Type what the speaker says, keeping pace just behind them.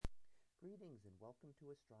Greetings and welcome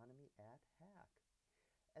to Astronomy at Hack.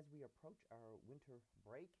 As we approach our winter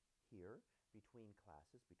break here between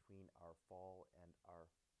classes, between our fall and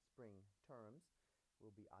our spring terms,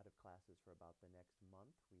 we'll be out of classes for about the next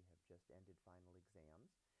month. We have just ended final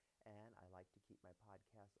exams, and I like to keep my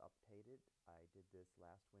podcasts updated. I did this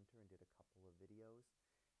last winter and did a couple of videos,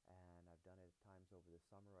 and I've done it at times over the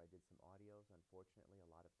summer. I did some audios. Unfortunately,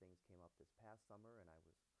 a lot of things came up this past summer, and I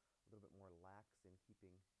was a little bit more lax in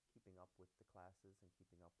keeping up with the classes and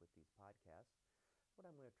keeping up with these podcasts. What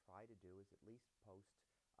I'm going to try to do is at least post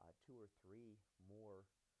 2 or 3 more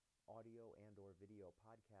audio and or video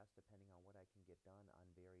podcasts, depending on what I can get done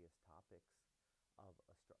on various topics of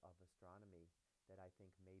astronomy that I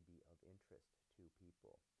think may be of interest to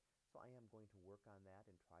people. So I am going to work on that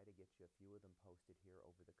and try to get you a few of them posted here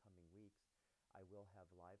over the coming weeks. I will have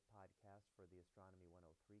live podcasts for the Astronomy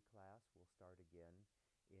 103 class. We'll start again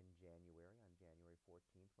in January, on January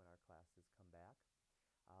 14th, when our classes come back.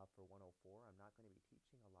 For 104, I'm not going to be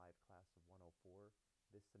teaching a live class of 104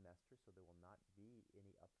 this semester, so there will not be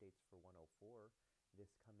any updates for 104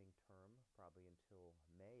 this coming term, probably until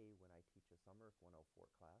May when I teach a summer 104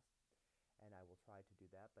 class. And I will try to do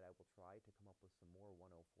that, but I will try to come up with some more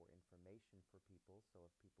 104 information for people, so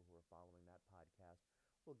if people who are following that podcast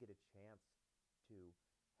will get a chance to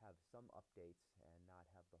have some updates and not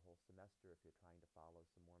have the whole semester. If you're trying to follow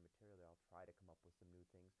some more material there, I'll try to come up with some new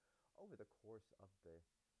things over the course of the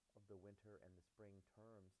winter and the spring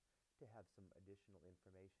terms to have some additional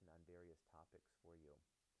information on various topics for you.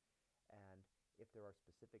 And if there are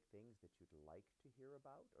specific things that you'd like to hear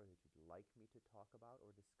about or that you'd like me to talk about or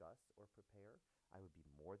discuss or prepare, I would be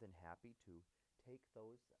more than happy to take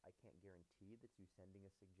those. I can't guarantee that you sending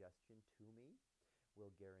a suggestion to me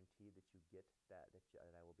will guarantee that you get that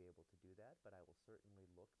I will be able to do that, but I will certainly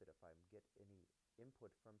look that if I get any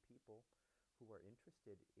input from people who are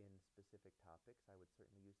interested in specific topics, I would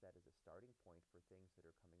certainly use that as a starting point for things that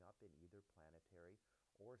are coming up in either planetary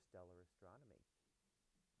or stellar astronomy.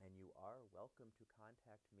 And you are welcome to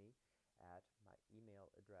contact me at my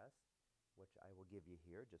email address, which I will give you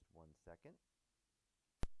here, just one second.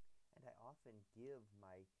 And I often give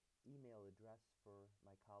my email address for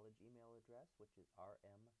my college email address, which is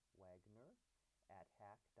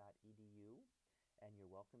rmwagner@hack.edu. And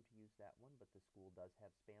you're welcome to use that one, but the school does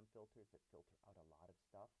have spam filters that filter out a lot of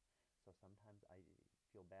stuff. So sometimes I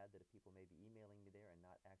feel bad that if people may be emailing me there and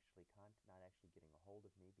not actually getting a hold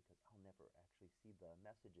of me, because I'll never actually see the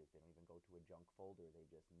messages. They don't even go to a junk folder. They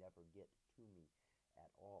just never get to me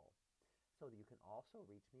at all. So you can also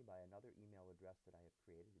reach me by another email address that I have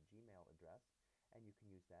created, a Gmail address, and you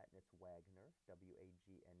can use that, and it's Wagner,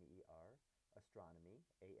 W-A-G-N-E-R, astronomy,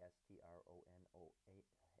 A-S-T-R-O-N-O-M-Y,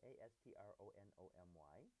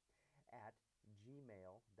 at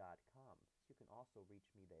gmail.com. So you can also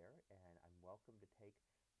reach me there, and I'm welcome to take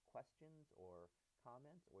questions or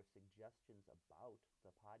comments or suggestions about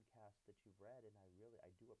the podcast that you've read, and I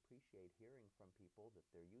do appreciate hearing from people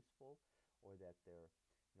that they're useful or that they're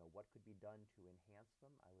what could be done to enhance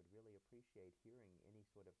them. I would really appreciate hearing any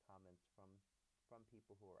sort of comments from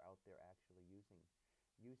people who are out there actually using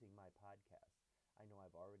my podcast. I know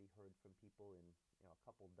I've already heard from people in a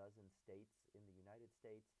couple dozen states in the United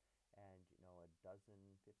States, and a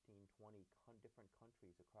dozen, 15, 20 different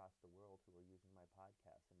countries across the world who are using my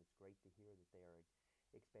podcast, and it's great to hear that they are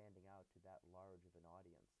expanding out to that large of an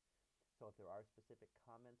audience. So if there are specific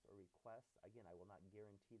comments or requests, again, I will not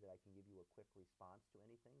guarantee that I can give you a quick response to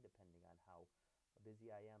anything, depending on how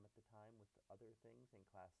busy I am at the time with other things in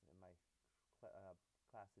my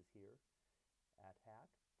classes here at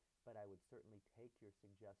Hack. But I would certainly take your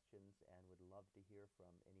suggestions and would love to hear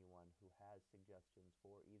from anyone who has suggestions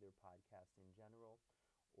for either podcasts in general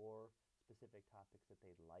or specific topics that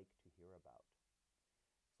they'd like to hear about.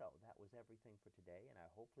 So that was everything for today, and I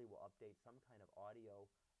hopefully will update some kind of audio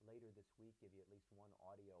later this week, give you at least one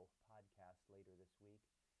audio podcast later this week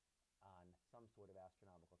on some sort of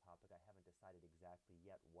astronomical topic. I haven't decided exactly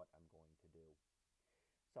yet what I'm going to do.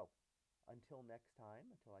 So until next time,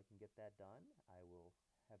 until I can get that done, I will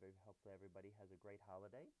hopefully everybody has a great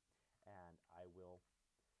holiday, and I will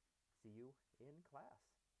see you in class.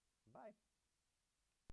 Bye.